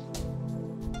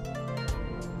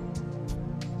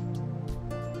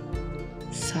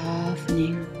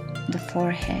 softening the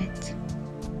forehead,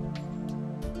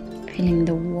 feeling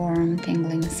the warm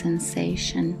tingling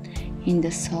sensation in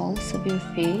the soles of your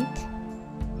feet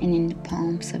and in the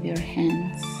palms of your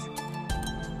hands,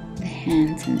 the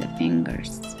hands and the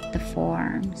fingers, the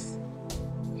forearms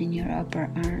and your upper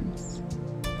arms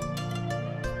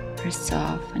are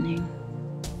softening,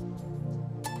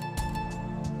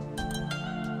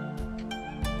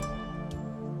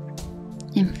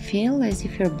 And feel as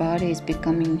if your body is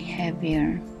becoming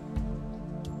heavier,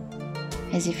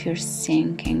 as if you're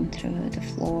sinking through the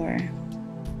floor,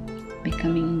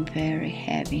 becoming very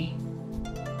heavy,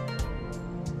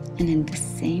 and at the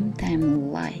same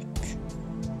time light,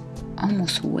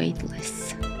 almost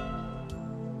weightless.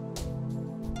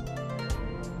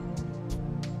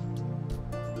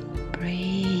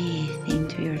 Breathe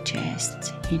into your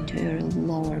chest, into your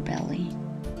lower belly.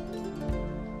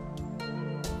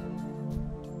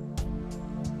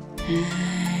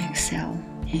 Exhale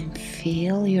and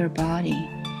feel your body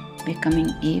becoming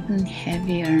even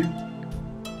heavier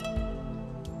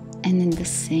and at the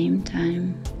same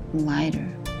time lighter.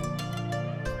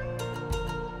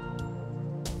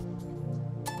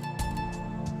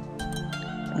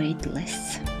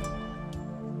 Weightless.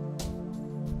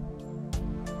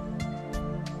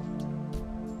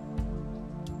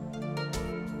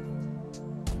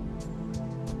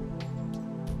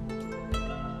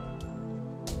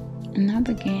 And now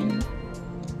begin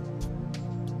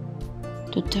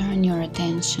to turn your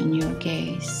attention, your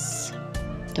gaze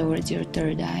towards your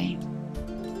third eye,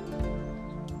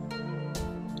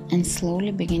 and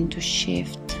slowly begin to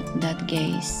shift that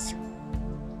gaze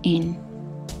in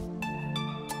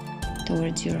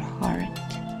towards your heart,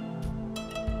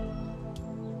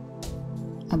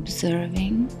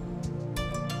 observing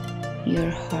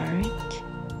your heart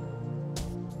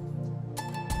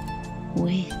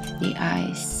with the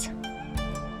eyes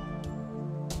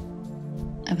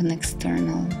of an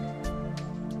external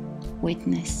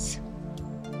witness,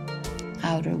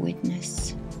 outer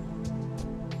witness.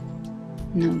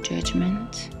 No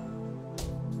judgment,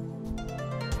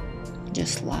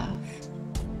 just love.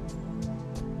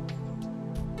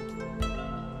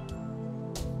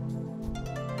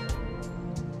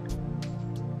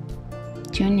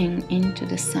 Tuning into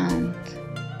the sound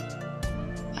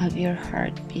of your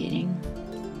heart beating,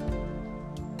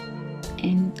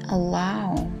 and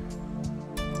allow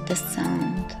the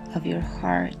sound of your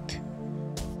heart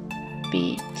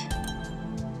beat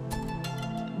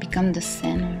become the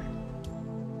center,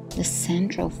 the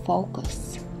central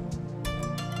focus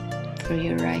for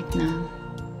you right now,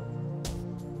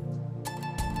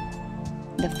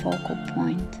 the focal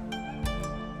point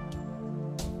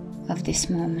of this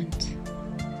moment.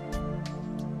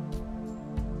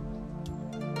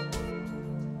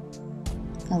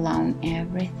 Allowing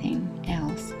everything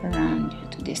else around you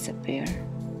to disappear,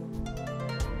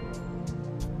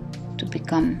 to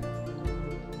become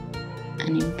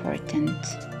unimportant,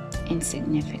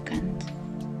 insignificant.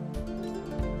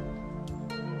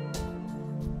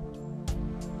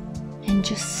 And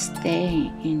just stay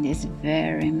in this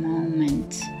very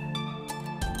moment,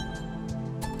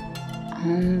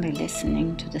 only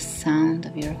listening to the sound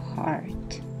of your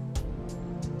heart.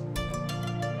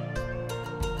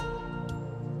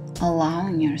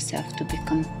 Allowing yourself to be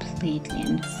completely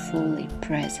and fully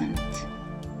present,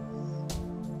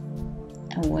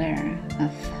 aware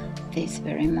of this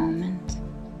very moment.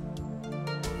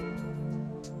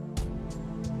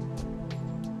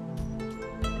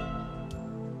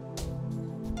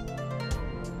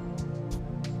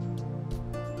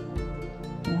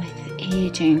 With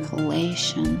each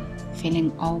inhalation,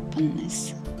 feeling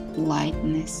openness,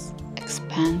 lightness,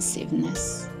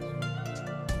 expansiveness.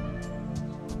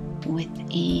 With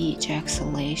each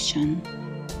exhalation,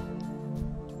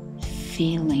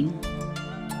 feeling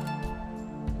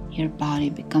your body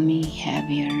becoming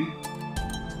heavier,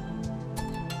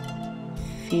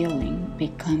 feeling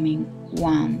becoming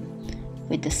one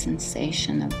with the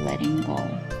sensation of letting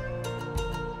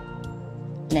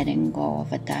go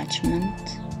of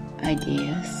attachment,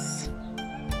 ideas,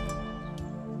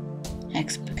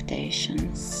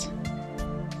 expectations.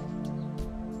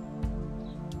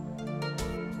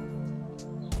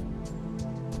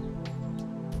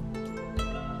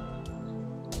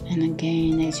 And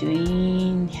again, as you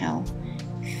inhale,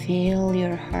 feel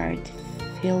your heart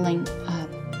filling up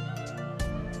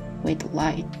with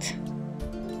light,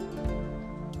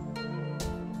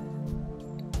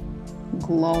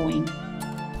 glowing.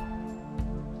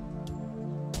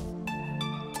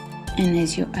 And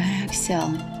as you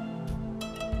exhale,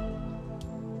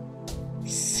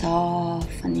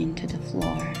 soften into the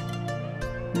floor,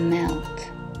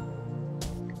 melt,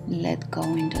 let go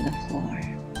into the floor.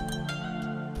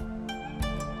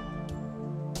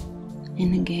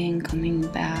 And again, coming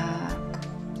back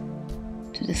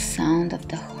to the sound of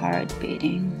the heart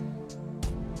beating,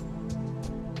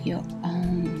 your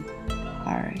own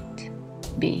heart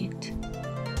beat.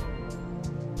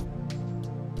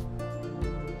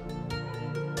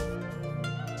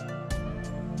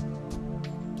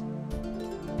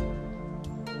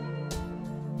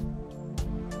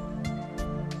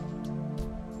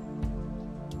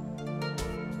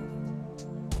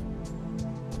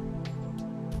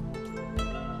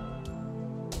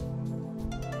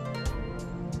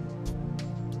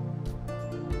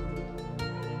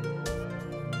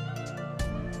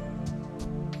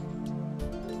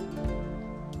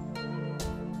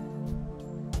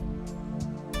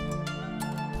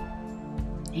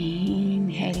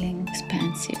 Inhaling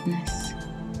expansiveness,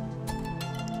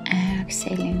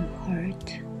 exhaling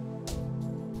heart,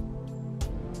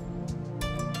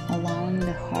 allowing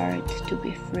the heart to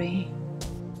be free,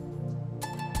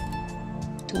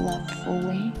 to love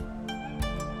fully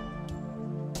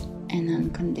and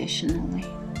unconditionally.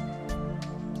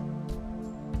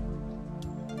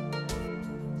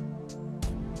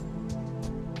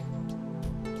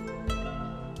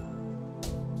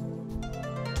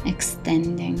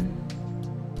 Extending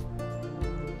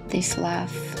this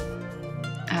love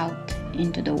out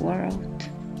into the world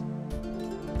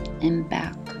and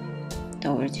back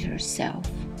towards yourself.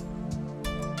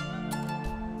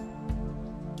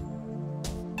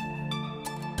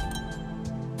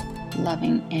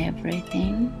 Loving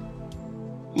everything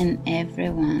and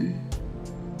everyone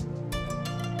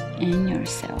and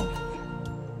yourself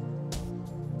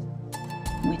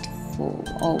with full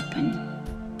open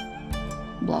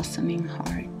blossoming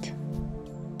heart.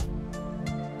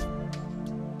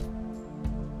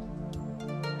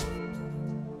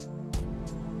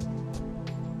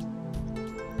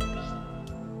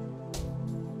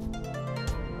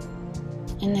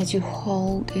 And as you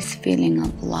hold this feeling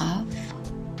of love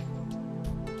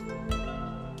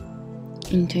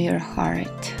into your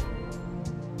heart,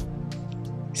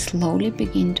 slowly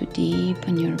begin to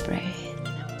deepen your breath.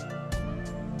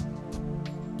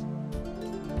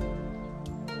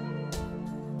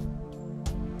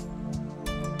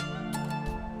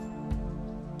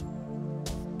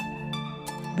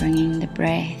 Bringing the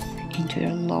breath into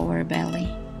your lower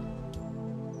belly.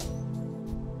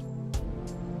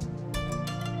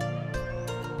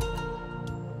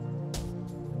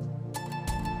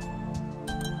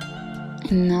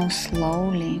 And now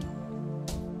slowly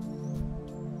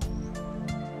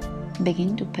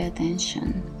begin to pay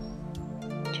attention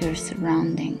to your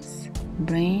surroundings.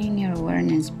 Bring your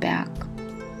awareness back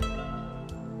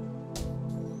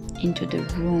into the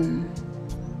room,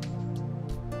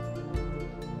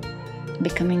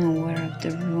 becoming aware of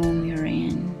the room you're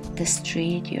in, the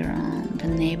street you're on, the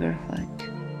neighborhood,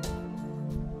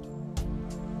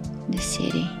 the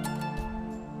city.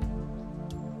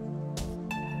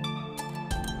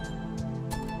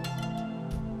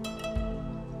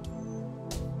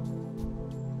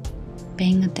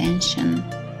 Paying attention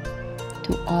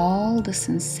to all the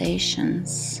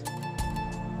sensations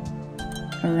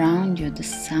around you, the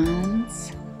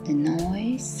sounds, the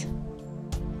noise,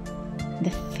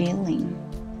 the feeling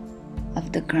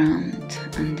of the ground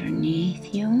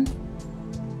underneath you,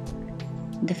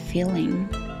 the feeling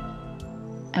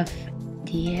of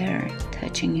the air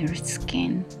touching your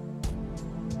skin.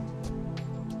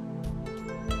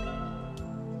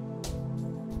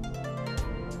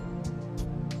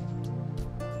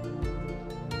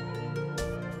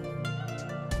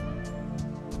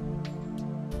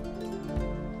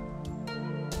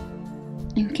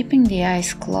 And keeping the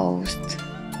eyes closed,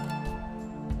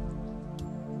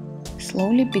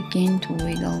 slowly begin to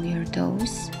wiggle your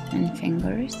toes and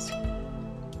fingers.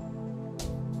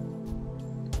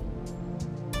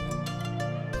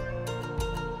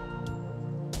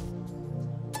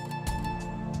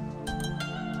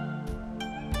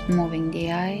 Moving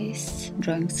the eyes,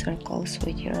 drawing circles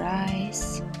with your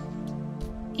eyes.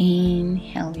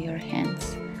 Inhale your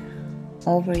hands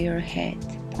over your head,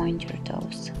 point your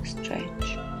toes,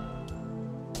 stretch.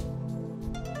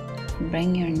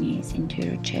 Bring your knees into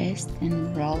your chest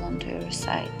and roll onto your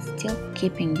side, still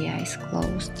keeping the eyes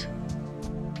closed.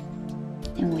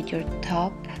 And with your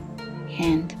top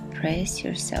hand, press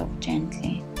yourself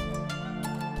gently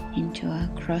into a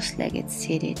cross-legged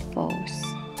seated pose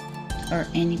or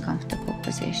any comfortable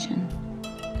position.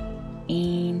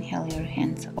 Inhale your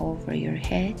hands over your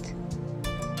head,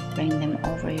 bring them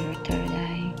over your third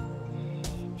eye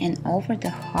and over the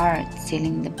heart,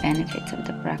 sealing the benefits of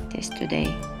the practice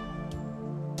today.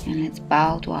 And let's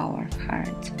bow to our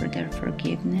hearts for their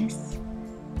forgiveness,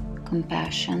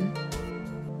 compassion,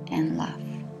 and love.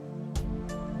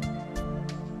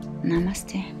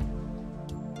 Namaste.